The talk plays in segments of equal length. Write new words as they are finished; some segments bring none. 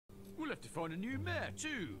have to find a new mayor,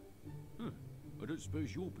 too. I don't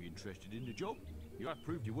suppose you'll be interested in the job. You have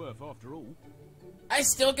proved your worth after all. I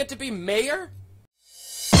still get to be mayor?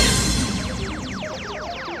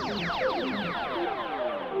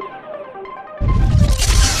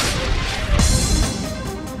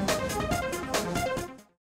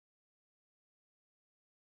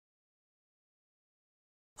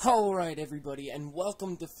 Alright everybody, and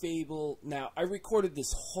welcome to Fable. Now, I recorded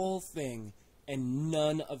this whole thing, and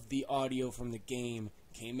none of the audio from the game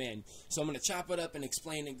came in. So I'm going to chop it up and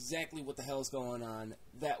explain exactly what the hell's going on.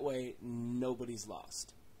 That way, nobody's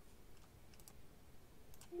lost.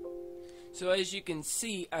 So as you can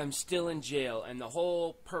see, I'm still in jail, and the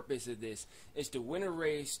whole purpose of this is to win a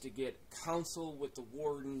race, to get counsel with the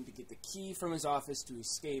warden, to get the key from his office to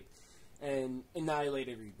escape, and annihilate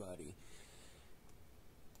everybody.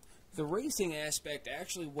 The racing aspect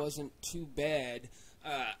actually wasn't too bad.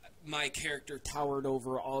 My character towered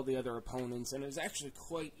over all the other opponents, and it was actually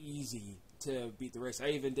quite easy to beat the race.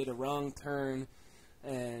 I even did a wrong turn,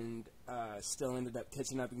 and still ended up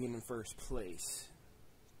catching up and getting in first place.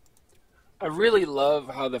 I really love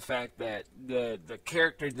how the fact that the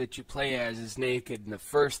character that you play as is naked, and the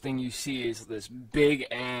first thing you see is this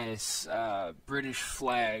big-ass British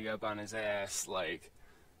flag up on his ass. Like,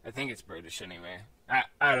 I think it's British anyway.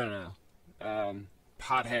 I don't know.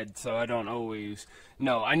 Pothead, so I don't always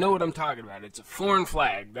know. I know what I'm talking about. It's a foreign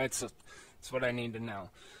flag. That's what I need to know.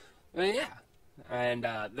 But yeah. And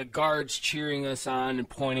the guards cheering us on and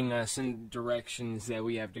pointing us in directions that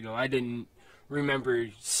we have to go. I didn't remember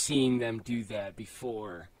seeing them do that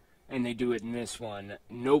before, and they do it in this one.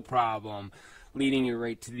 No problem, leading you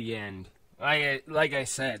right to the end. Like I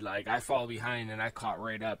said, like I fall behind and I caught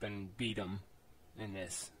right up and beat them in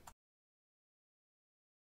this.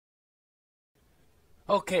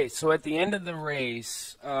 Okay, so at the end of the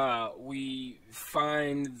race, we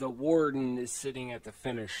find the warden is sitting at the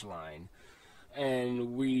finish line.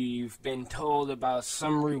 And we've been told about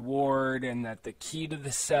some reward and that the key to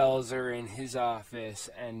the cells are in his office.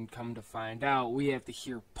 And come to find out, we have to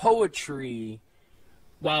hear poetry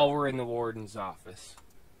while we're in the warden's office.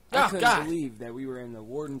 I couldn't believe that we were in the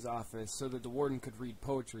warden's office so that the warden could read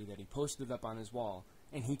poetry that he posted up on his wall.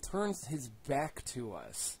 And he turns his back to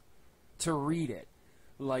us to read it.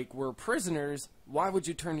 Like, we're prisoners, why would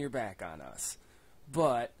you turn your back on us?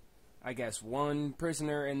 But I guess one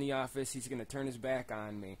prisoner in the office, he's going to turn his back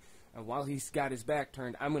on me. And while he's got his back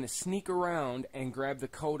turned, I'm going to sneak around and grab the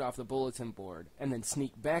code off the bulletin board. And then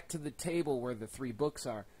sneak back to the table where the 3 books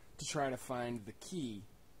are to try to find the key.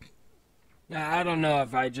 Now, I don't know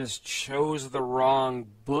if I just chose the wrong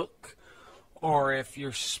book or if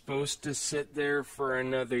you're supposed to sit there for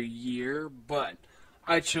another year, but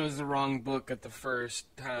I chose the wrong book at the first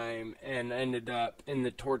time and ended up in the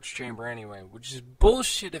torch chamber anyway, which is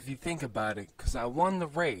bullshit if you think about it, because I won the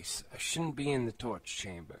race. I shouldn't be in the torch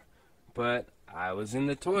chamber. But I was in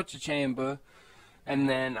the torture chamber, and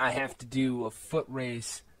then I have to do a foot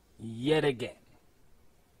race yet again.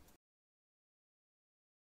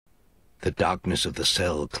 The darkness of the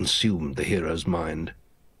cell consumed the hero's mind.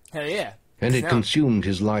 Hell yeah. And it consumed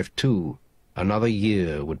his life too. Another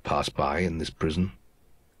year would pass by in this prison.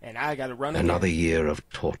 And I gotta run again. Another year of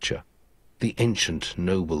torture. The ancient,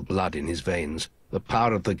 noble blood in his veins, the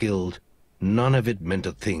power of the guild, none of it meant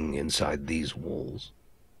a thing inside these walls.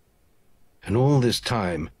 And all this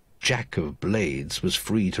time, Jack of Blades was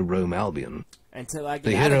free to roam Albion. Until I get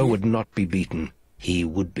the hero would not be beaten. He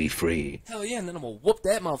would be free. Hell yeah, and then I'm gonna whoop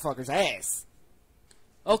that motherfucker's ass.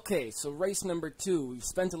 Okay, so race number 2. We've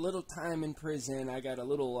spent a little time in prison. I got a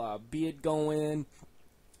little beard going.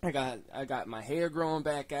 I got my hair growing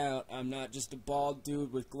back out. I'm not just a bald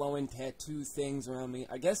dude with glowing tattoo things around me.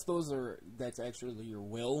 I guess that's actually your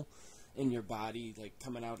will in your body, like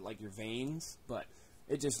coming out like your veins, but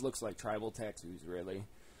it just looks like tribal tattoos, really.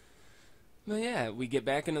 But yeah, we get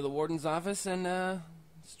back into the warden's office and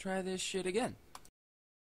let's try this shit again.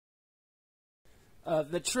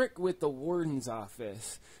 The trick with the warden's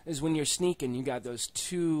office is when you're sneaking, you got those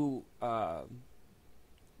 2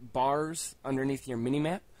 bars underneath your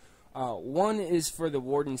minimap. One is for the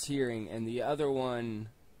warden's hearing, and the other one,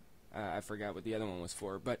 I forgot what the other one was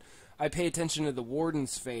for, but I pay attention to the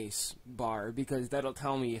warden's face bar because that'll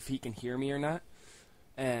tell me if he can hear me or not.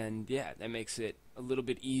 And yeah, that makes it a little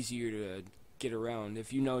bit easier to get around.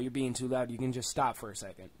 If you know you're being too loud, you can just stop for a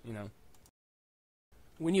second, you know.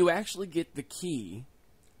 When you actually get the key,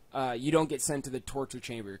 you don't get sent to the torture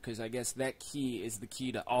chamber, because I guess that key is the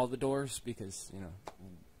key to all the doors, because, you know,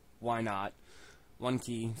 why not? One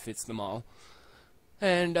key fits them all.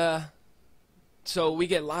 And So we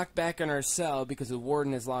get locked back in our cell because the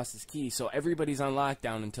warden has lost his keys. So everybody's on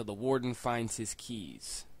lockdown until the warden finds his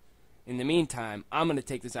keys. In the meantime, I'm going to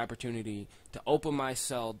take this opportunity to open my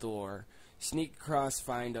cell door, sneak across,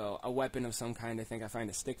 find a weapon of some kind. I think I find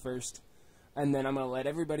a stick first. And then I'm going to let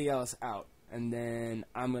everybody else out. And then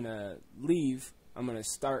I'm going to leave. I'm going to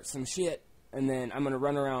start some shit. And then I'm going to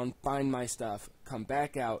run around, find my stuff, come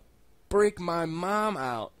back out, break my mom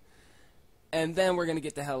out. And then we're going to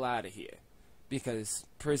get the hell out of here. Because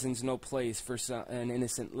prison's no place for an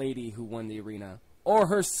innocent lady who won the arena. Or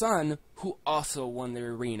her son, who also won the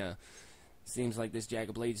arena. Seems like this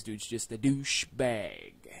Jagged Blades dude's just a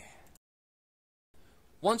douchebag.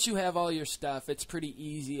 Once you have all your stuff, it's pretty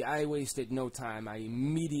easy. I wasted no time. I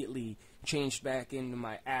immediately changed back into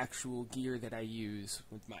my actual gear that I use.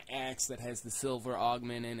 With my axe that has the silver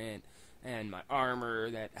augment in it. And my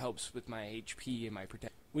armor that helps with my HP and my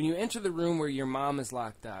protection. When you enter the room where your mom is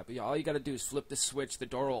locked up, all you gotta do is flip the switch, the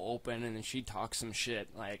door will open, and then she talks some shit.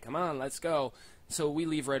 Like, come on, let's go. So we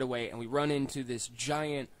leave right away, and we run into this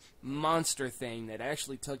giant monster thing that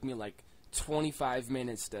actually took me like 25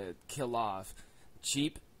 minutes to kill off.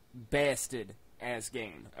 Cheap bastard ass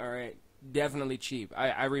game. Alright, definitely cheap.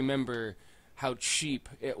 I remember how cheap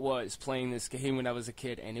it was playing this game when I was a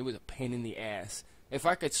kid, and it was a pain in the ass. If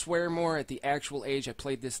I could swear more at the actual age I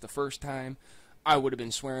played this the first time, I would have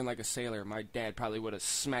been swearing like a sailor. My dad probably would have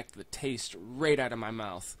smacked the taste right out of my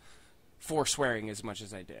mouth for swearing as much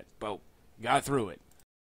as I did. But got through it.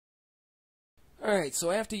 Alright, so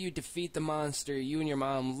after you defeat the monster, you and your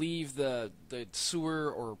mom leave the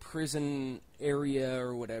sewer or prison area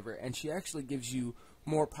or whatever, and she actually gives you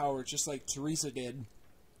more power, just like Teresa did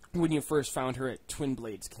when you first found her at Twin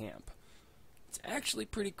Blades Camp. It's actually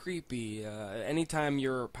pretty creepy. Anytime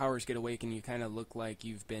your powers get awakened, you kind of look like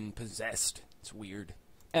you've been possessed. It's weird.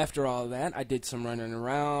 After all that, I did some running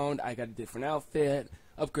around, I got a different outfit,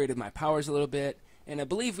 upgraded my powers a little bit, and I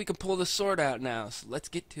believe we can pull the sword out now, so let's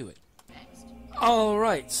get to it.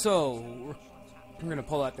 Alright, so we're gonna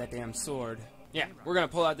pull out that damn sword. Yeah, we're gonna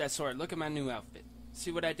pull out that sword. Look at my new outfit.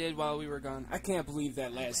 See what I did while we were gone? I can't believe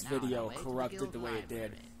that last video corrupted the way it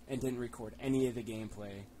did and didn't record any of the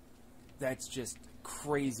gameplay. That's just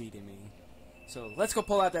crazy to me. So let's go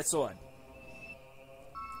pull out that sword.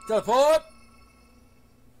 Teleport!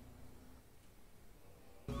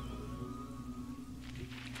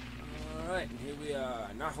 Alright, here we are,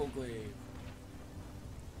 Nahoglaive.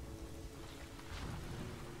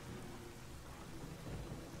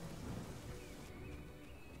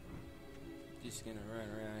 Just gonna run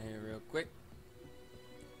around here real quick.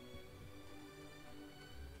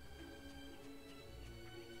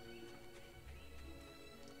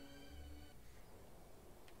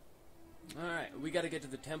 Alright, we gotta get to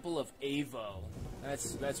the Temple of Avo.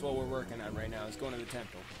 That's what we're working on right now, is going to the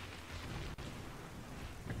temple.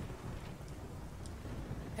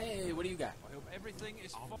 Hey, what do you got? I hope everything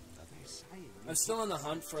is fine. I'm still on the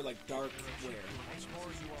hunt for, like, dark wear.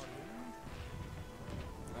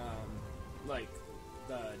 Like,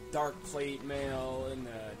 the dark plate mail and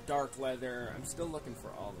the dark leather. I'm still looking for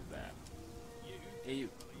all of that. Hey, you.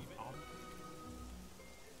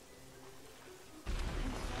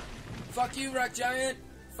 Fuck you, Rock Giant!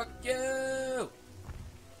 Fuck you!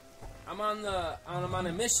 I'm on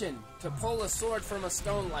a mission to pull a sword from a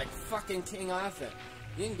stone like fucking King Arthur.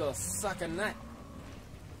 You can go suck a nut.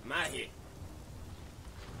 I'm out here.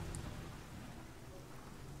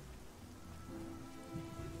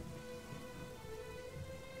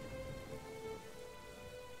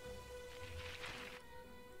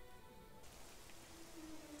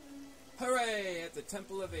 Hooray! At the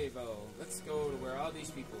Temple of Avo. Let's go to where all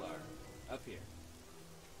these people are. Up here.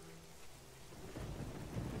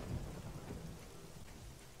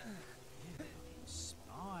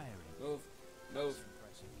 Move. Move.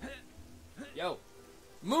 Yo.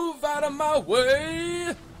 Move out of my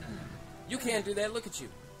way! You can't do that. Look at you.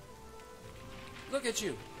 Look at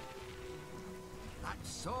you. That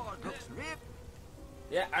sword looks ripped.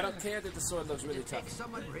 Yeah, I don't care that the sword looks really It tough. takes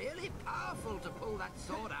someone really powerful to pull that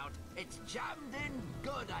sword out. It's jammed in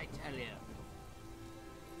good, I tell you.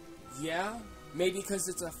 Yeah? Maybe because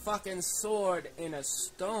it's a fucking sword in a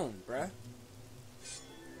stone, bruh.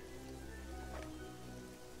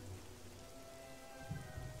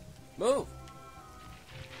 Move.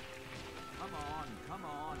 Come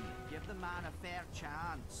on. Give the man a fair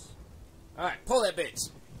chance. Alright, pull that bitch.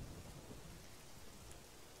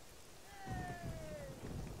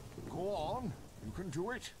 Go on. You can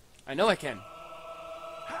do it. I know I can.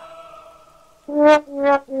 What?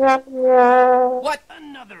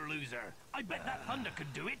 Another loser. I bet that Thunder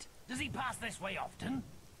could do it. Does he pass this way often?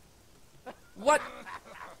 What?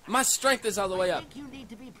 My strength is all the way I up. think you need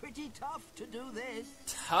to be pretty tough to do this.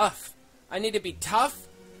 Tough. I need to be tough?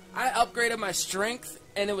 I upgraded my strength,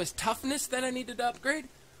 and it was toughness that I needed to upgrade?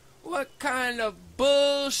 What kind of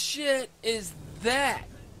bullshit is that?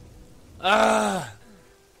 Oh,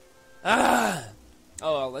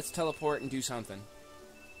 well, let's teleport and do something.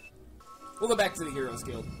 We'll go back to the Heroes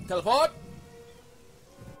Guild. Teleport!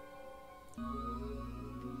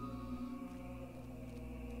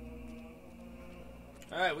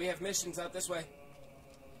 Alright, we have missions out this way.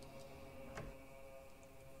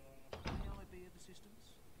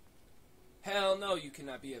 Hell no, you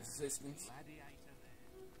cannot be of assistance.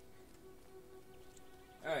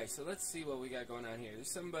 Alright, so let's see what we got going on here.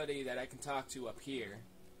 There's somebody that I can talk to up here.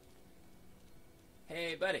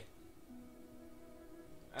 Hey, buddy.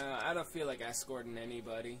 I don't feel like escorting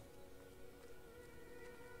anybody.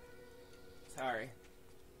 Sorry.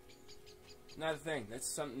 Not a thing. That's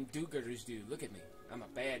something do-gooders do. Look at me. I'm a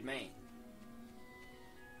bad man.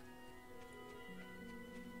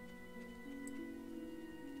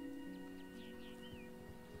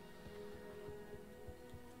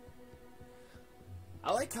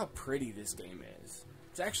 I like how pretty this game is.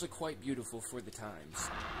 It's actually quite beautiful for the times.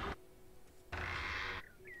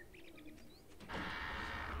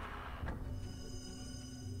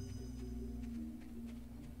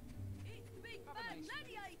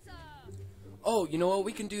 Oh, you know what?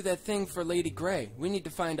 We can do that thing for Lady Grey. We need to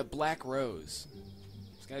find a black rose.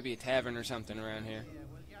 There's gotta be a tavern or something around here.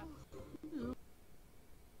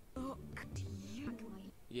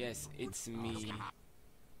 Yes, it's me.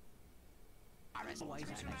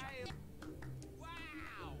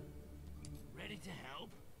 Wow! Ready to help?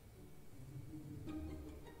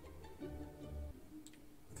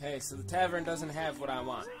 Okay, so the tavern doesn't have what I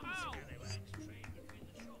want.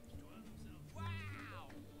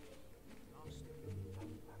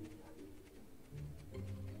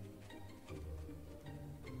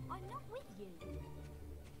 I'm not with you.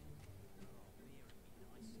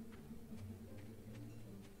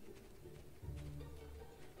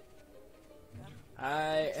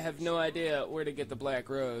 I have no idea where to get the black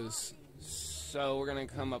rose, so we're gonna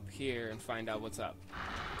come up here and find out what's up.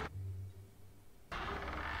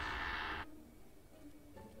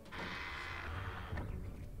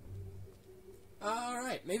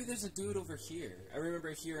 Alright, maybe there's a dude over here. I remember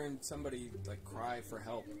hearing somebody, like, cry for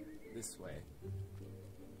help this way. You're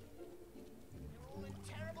all in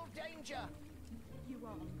terrible danger. You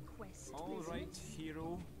are on quest. All right,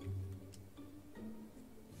 hero.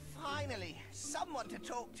 Finally, someone to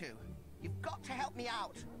talk to. You've got to help me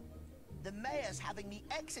out. The mayor's having me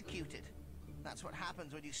executed. That's what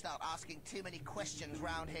happens when you start asking too many questions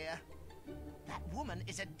round here. That woman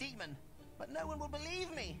is a demon, but no one will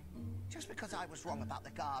believe me. Just because I was wrong about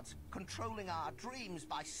the guards controlling our dreams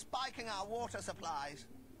by spiking our water supplies.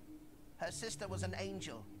 Her sister was an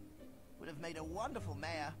angel. Would have made a wonderful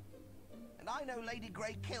mayor. And I know Lady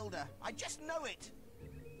Grey killed her. I just know it.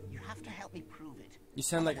 You have to help me prove it. You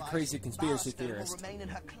sound like a crazy conspiracy Bowerstone theorist. will remain in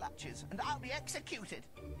her clutches, and I'll be executed.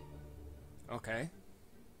 Okay.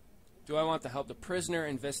 Do I want to help the prisoner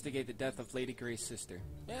investigate the death of Lady Grey's sister?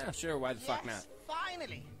 Yeah, sure, why the fuck not?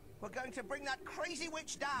 Finally! We're going to bring that crazy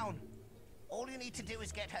witch down. All you need to do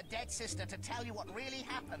is get her dead sister to tell you what really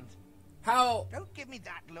happened. How? Don't give me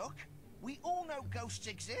that look. We all know ghosts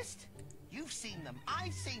exist. You've seen them.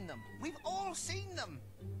 I've seen them. We've all seen them.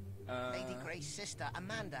 Lady Grey's sister,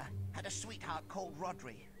 Amanda, had a sweetheart called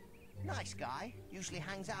Rodri. Nice guy. Usually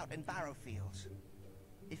hangs out in Barrowfields.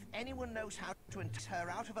 If anyone knows how to entice her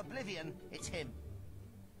out of oblivion, it's him.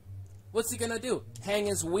 What's he gonna do? Hang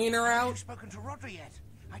his wiener Have out? you spoken to Rodri yet?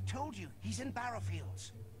 I told you, he's in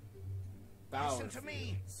Barrowfields. Listen to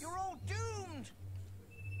me. You're all doomed.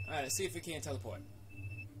 Alright, let's see if we can't teleport.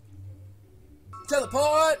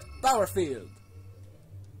 Teleport! Bowerfield!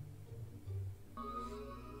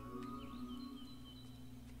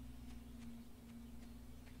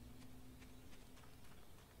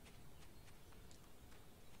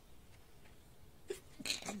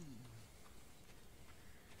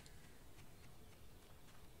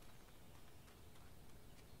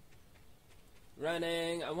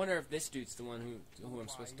 Running. I wonder if this dude's the one who I'm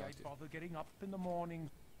supposed to talk to. Bother getting up in the morning.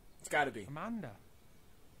 It's gotta be. Amanda.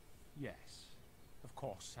 Yes, of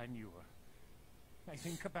course, I knew her. I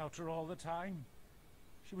think about her all the time.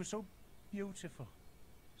 She was so beautiful,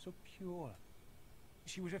 so pure.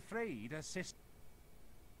 She was afraid her sister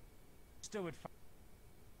would fight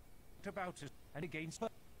about us and against her.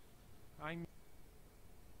 I'm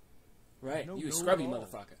Right, No, you a no, scrubby no.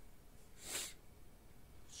 motherfucker.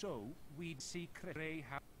 so we'd see Grey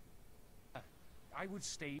how I would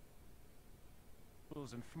stay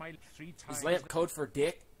and smiled 3 times. Is lamp code for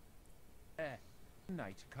dick?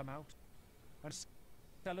 Night come out and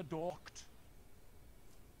Stella dorked.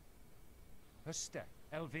 Her step,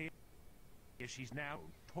 LV, she's now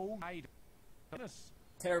toe-eyed.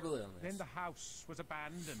 Terrible illness. Then the house was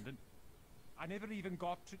abandoned and I never even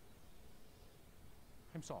got to...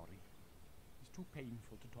 I'm sorry. It's too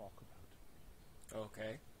painful to talk about.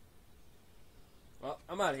 Okay. Well,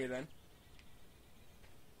 I'm out of here then.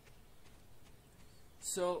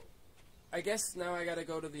 So, I guess now I gotta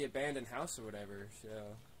go to the abandoned house or whatever, so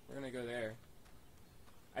we're gonna go there.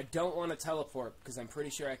 I don't want to teleport because I'm pretty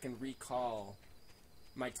sure I can recall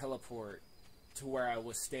my teleport to where I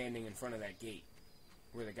was standing in front of that gate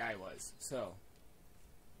where the guy was. So,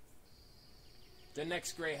 the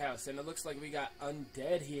next gray house, and it looks like we got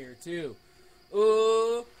undead here too.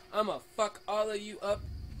 Ooh, I'ma fuck all of you up.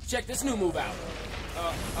 Check this new move out.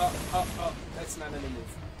 That's not a new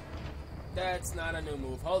move. That's not a new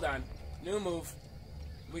move. Hold on. New move.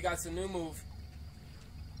 We got some new move.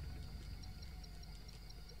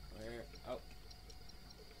 Where? Oh.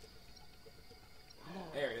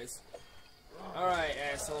 There it is. Alright,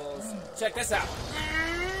 assholes. Check this out.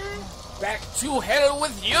 Back to hell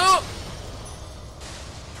with you!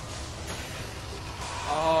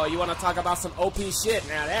 Oh, you want to talk about some OP shit?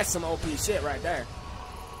 Now that's some OP shit right there.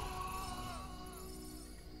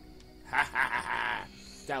 Ha ha ha ha.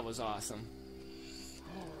 That was awesome.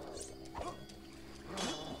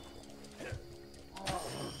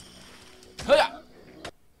 Hiya!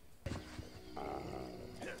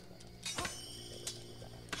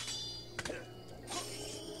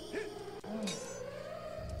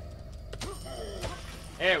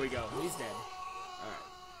 There we go. He's dead. Alright.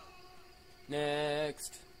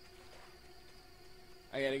 Next.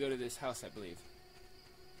 I gotta go to this house, I believe.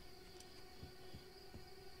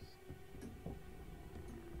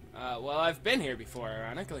 Well, I've been here before,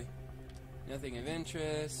 ironically. Nothing of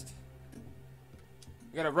interest.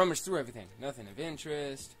 I gotta rummage through everything. Nothing of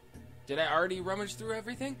interest. Did I already rummage through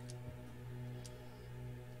everything?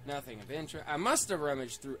 Nothing of interest. I must have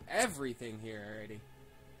rummaged through everything here already.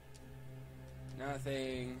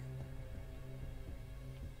 Nothing.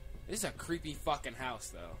 This is a creepy fucking house,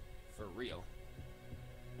 though. For real.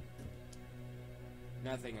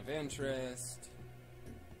 Nothing of interest.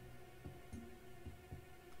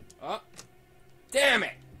 Oh! Damn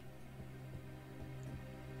it!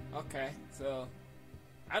 Okay, so...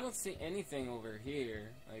 I don't see anything over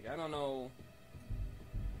here. Like, I don't know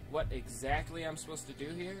what exactly I'm supposed to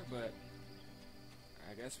do here, but...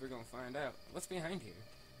 I guess we're gonna find out. What's behind here?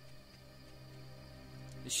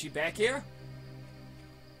 Is she back here?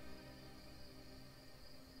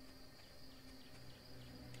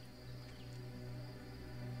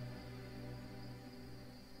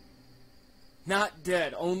 Not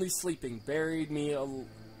dead, only sleeping. Buried me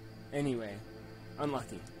anyway.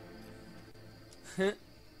 Unlucky.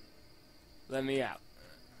 Let me out.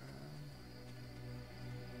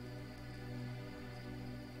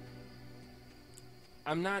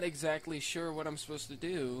 I'm not exactly sure what I'm supposed to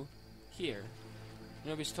do here.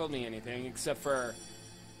 Nobody's told me anything except for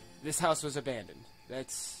this house was abandoned.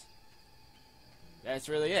 That's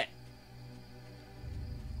really it.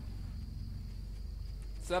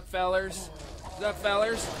 What's up, fellers? What's up,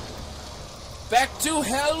 fellers? Back to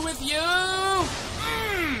hell with you!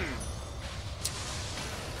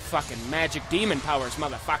 Fucking magic demon powers,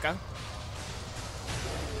 motherfucker.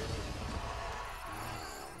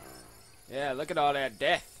 Yeah, look at all that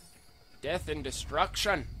death. Death and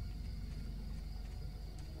destruction.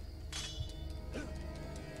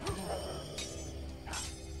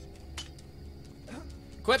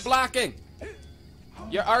 Quit blocking!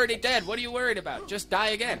 You're already dead. What are you worried about? Just die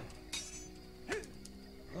again.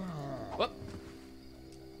 Whoop.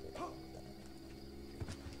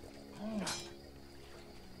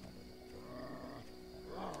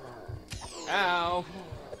 Ow.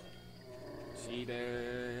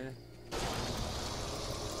 Cheater.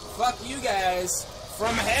 Fuck you guys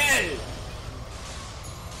from hell!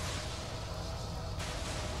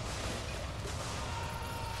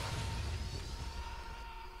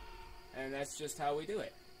 And that's just how we do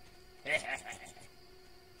it.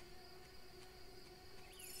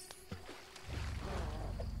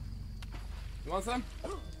 You want some?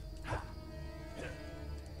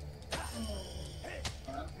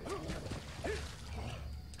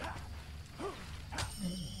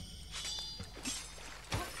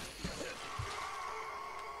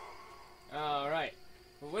 Alright.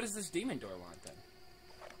 Well, what does this demon door want then?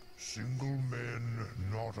 Single men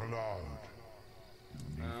not allowed.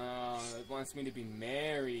 Oh, it wants me to be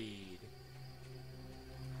married.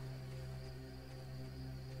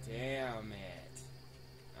 Damn it.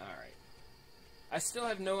 I still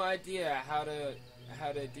have no idea how to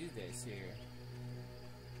do this here.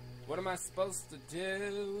 What am I supposed to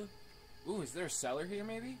do? Ooh, is there a cellar here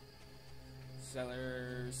maybe?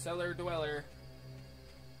 Cellar dweller.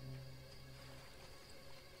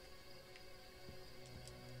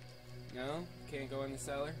 No? Can't go in the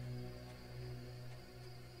cellar?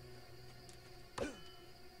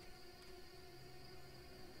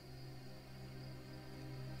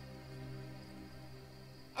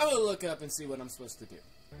 I'm gonna look up and see what I'm supposed to do.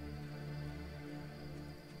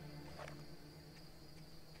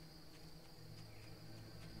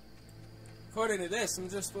 According to this, I'm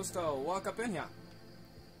just supposed to walk up in here.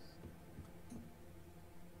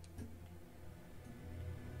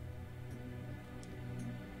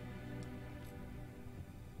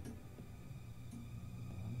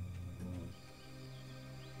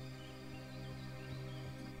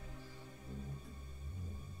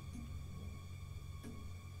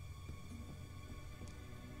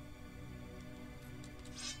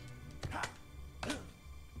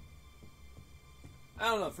 I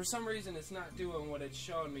don't know, for some reason it's not doing what it's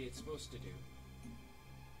showing me it's supposed to do.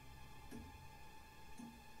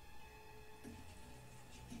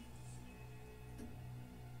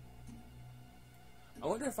 I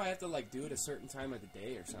wonder if I have to like do it a certain time of the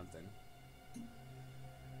day or something.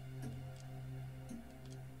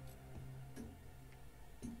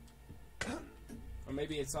 Or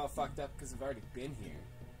maybe it's all fucked up because I've already been here.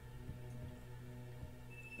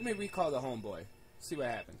 Let me recall the homeboy. See what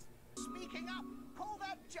happens. Speaking up, call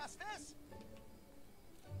that justice.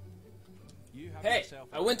 Hey,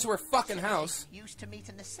 I went to her fucking house. Used to meet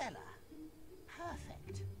in the cellar.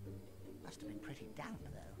 Perfect. Must have been pretty damp,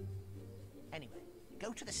 though. Anyway,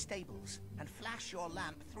 go to the stables and flash your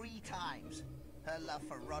lamp 3 times. Her love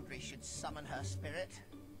for Rodri should summon her spirit.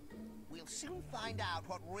 We'll soon find out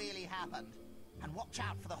what really happened. And watch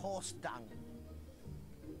out for the horse dung.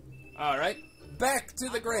 Alright, back to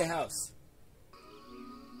the Grey House.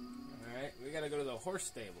 Alright, we gotta go to the horse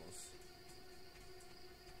stables.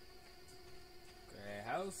 Grey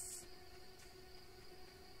House.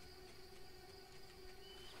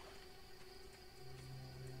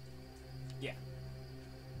 Yeah.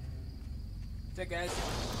 What's up, guys?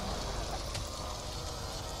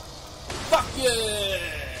 Fuck yeah!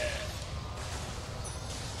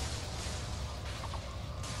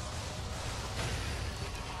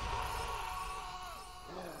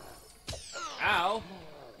 Ow!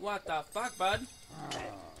 What the fuck, bud?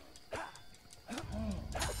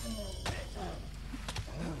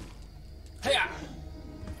 Hiya!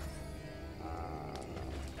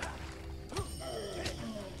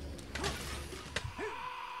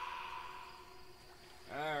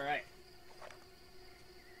 Alright.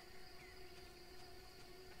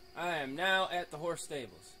 I am now at the horse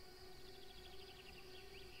stables.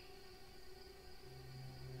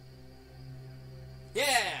 Yeah!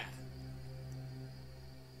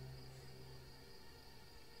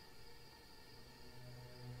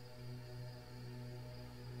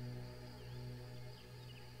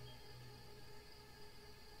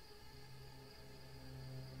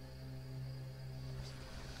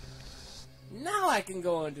 Now I can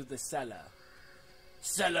go into the cellar.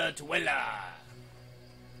 Cellar dweller. I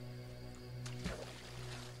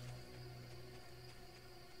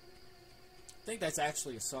think that's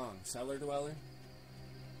actually a song. Cellar dweller.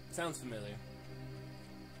 Sounds familiar.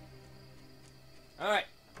 Alright.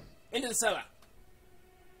 Into the cellar.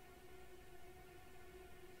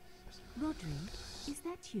 Rodri, is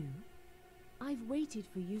that you? I've waited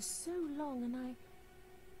for you so long and I...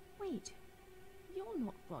 Wait. You're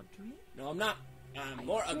not Rodri. No, I'm not. I'm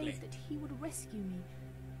more ugly. I prayed that he would rescue me,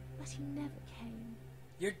 but he never came.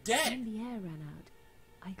 You're dead. When the air ran out,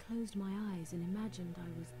 I closed my eyes and imagined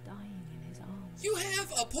I was dying in his arms. You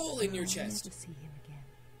have a pole in your I'll chest. never see him again.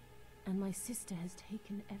 And my sister has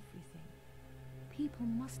taken everything. People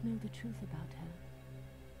must know the truth about her.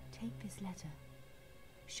 Take this letter.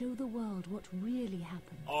 Show the world what really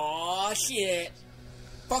happened. Aw, shit.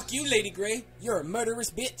 Fuck you, Lady Grey. You're a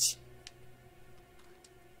murderous bitch.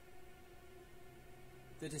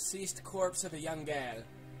 The deceased corpse of a young gal.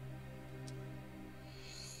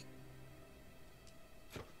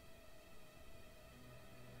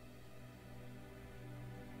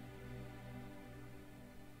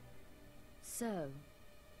 So,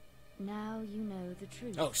 now you know the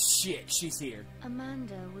truth. Oh shit, she's here.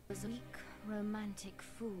 Amanda was a weak, romantic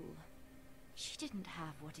fool. She didn't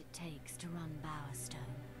have what it takes to run Bowerstone.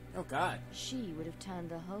 Oh god. She would have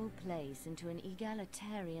turned the whole place into an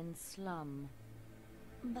egalitarian slum.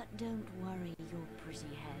 But don't worry your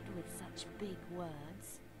pretty head with such big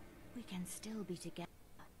words. We can still be together.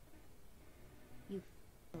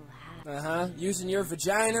 Using your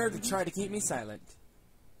vagina to try to keep me silent.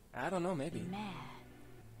 I don't know, maybe. Mayor,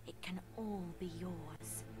 it can all be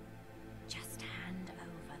yours. Just hand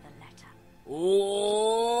over the letter.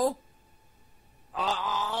 Oh.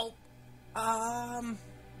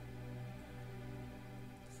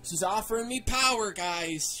 She's offering me power,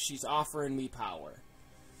 guys. She's offering me power.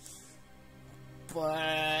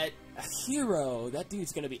 But a hero, that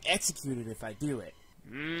dude's gonna be executed if I do it.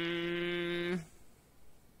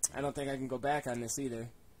 I don't think I can go back on this either.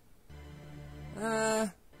 Nah,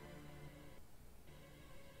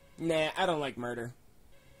 I don't like murder.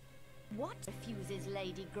 What refuses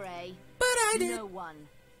Lady Grey? But I did. No one.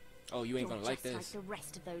 Oh, you ain't gonna like Just this. like the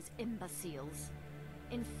rest of those imbeciles,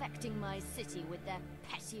 infecting my city with their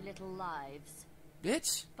petty little lives.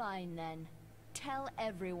 Bitch. Fine then. Tell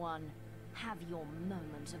everyone. Have your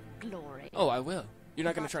moment of glory. Oh, I will. You're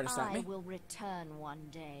not gonna try to stop me? I will return one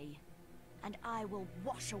day, and I will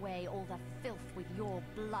wash away all the filth with your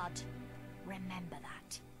blood. Remember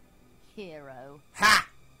that, hero. Ha!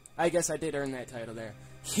 I guess I did earn that title there.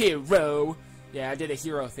 Hero! Yeah, I did a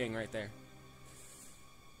hero thing right there.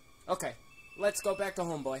 Okay, let's go back to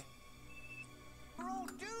homeboy. We're all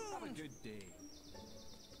doomed. Have a good day.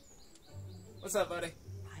 What's up, buddy?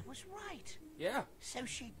 I was right. Yeah. So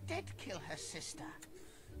she did kill her sister.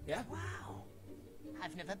 Yeah. Wow.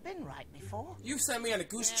 I've never been right before. You sent me on a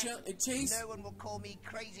goose chase? No one will call me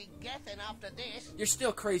Crazy Gethin after this. You're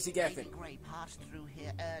still crazy, Lady Gethin. Grey passed through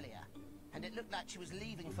here earlier, and it looked like she was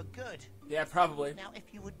leaving for good. Yeah, probably. Now,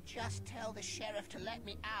 if you would just tell the sheriff to let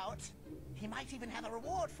me out, he might even have a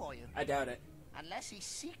reward for you. I doubt it. Unless he's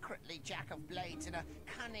secretly Jack of Blades in a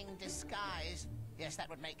cunning disguise. Yes, that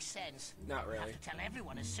would make sense. Not really. I have to tell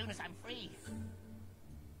everyone as soon as I'm free.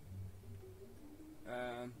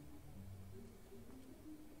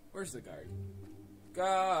 Where's the guard?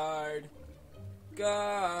 Guard!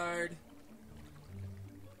 Guard!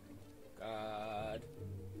 Guard!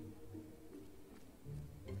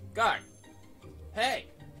 Guard! Hey!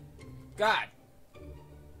 Guard!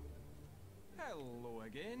 Hello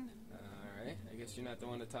again. Alright, I guess you're not the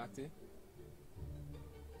one to talk to.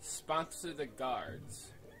 Sponsor the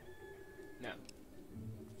guards. No.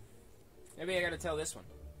 Maybe I gotta tell this one.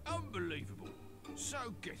 Unbelievable. So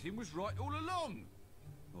Gethin was right all along.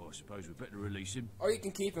 Oh, I suppose we'd better release him. Or you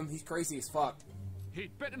can keep him, he's crazy as fuck.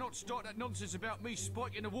 He'd better not start that nonsense about me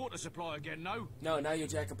spiking the water supply again, no? No, now you're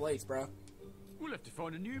Jack of Blades, bro. We'll have to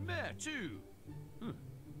find a new mayor, too.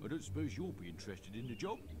 I don't suppose you'll be interested in the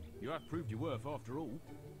job. You have proved your worth after all.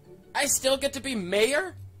 I still get to be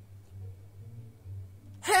mayor?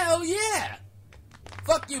 Hell yeah!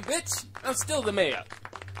 Fuck you, bitch! I'm still the mayor.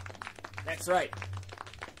 That's right.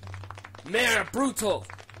 Mayor Brutal!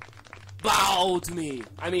 Bow to me!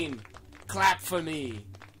 I mean, clap for me!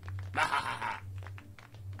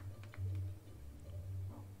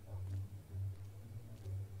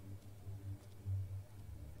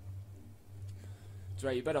 That's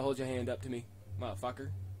right, you better hold your hand up to me,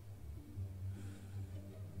 motherfucker.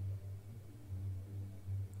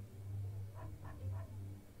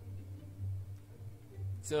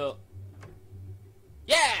 So,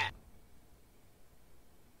 yeah!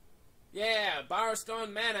 Yeah,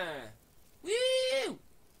 Bowerstone Manor! Woo!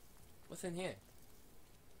 What's in here?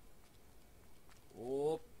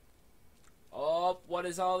 Oh. Oh, what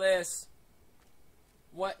is all this?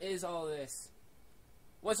 What is all this?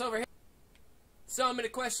 What's over here? So many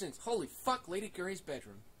questions. Holy fuck, Lady Grey's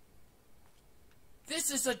bedroom.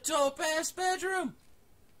 This is a dope-ass bedroom!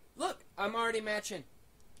 Look, I'm already matching.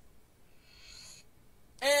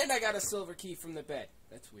 And I got a silver key from the bed.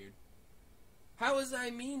 That's weird. How was I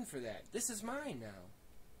mean for that? This is mine now.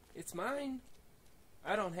 It's mine.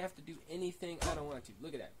 I don't have to do anything I don't want to.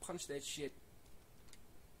 Look at that. Punch that shit.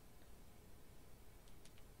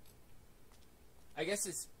 I guess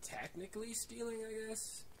it's technically stealing, I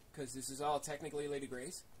guess. Because this is all technically Lady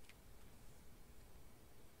Grey's.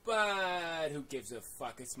 But who gives a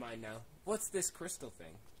fuck? It's mine now. What's this crystal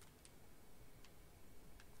thing?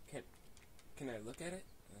 Can I look at it?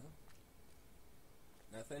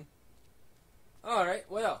 No. Nothing? Alright,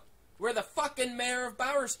 well, we're the fucking mayor of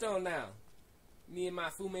Bowerstone now. Me and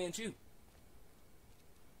my Fu Manchu.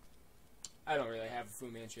 I don't really have a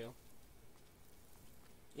Fu Manchu.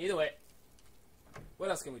 Either way,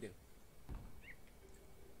 what else can we do?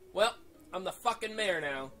 Well, I'm the fucking mayor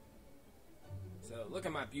now. So, look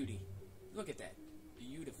at my beauty. Look at that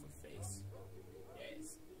beautiful face.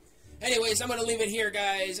 Yes. Anyways, I'm gonna leave it here,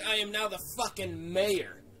 guys. I am now the fucking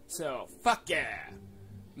mayor. So, fuck yeah.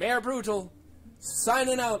 Mayor Brutal,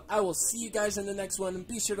 signing out. I will see you guys in the next one. And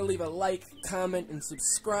be sure to leave a like, comment, and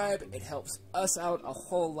subscribe. It helps us out a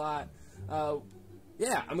whole lot.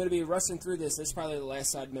 yeah, I'm going to be rushing through this. This is probably the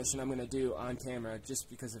last side mission I'm going to do on camera just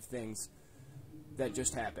because of things that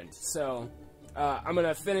just happened. So, I'm going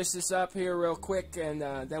to finish this up here real quick, and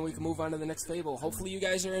then we can move on to the next fable. Hopefully you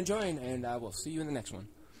guys are enjoying, and we'll see you in the next one.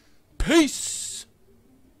 Peace!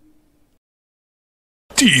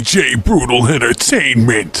 DJ Brutal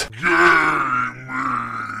Entertainment. Yeah!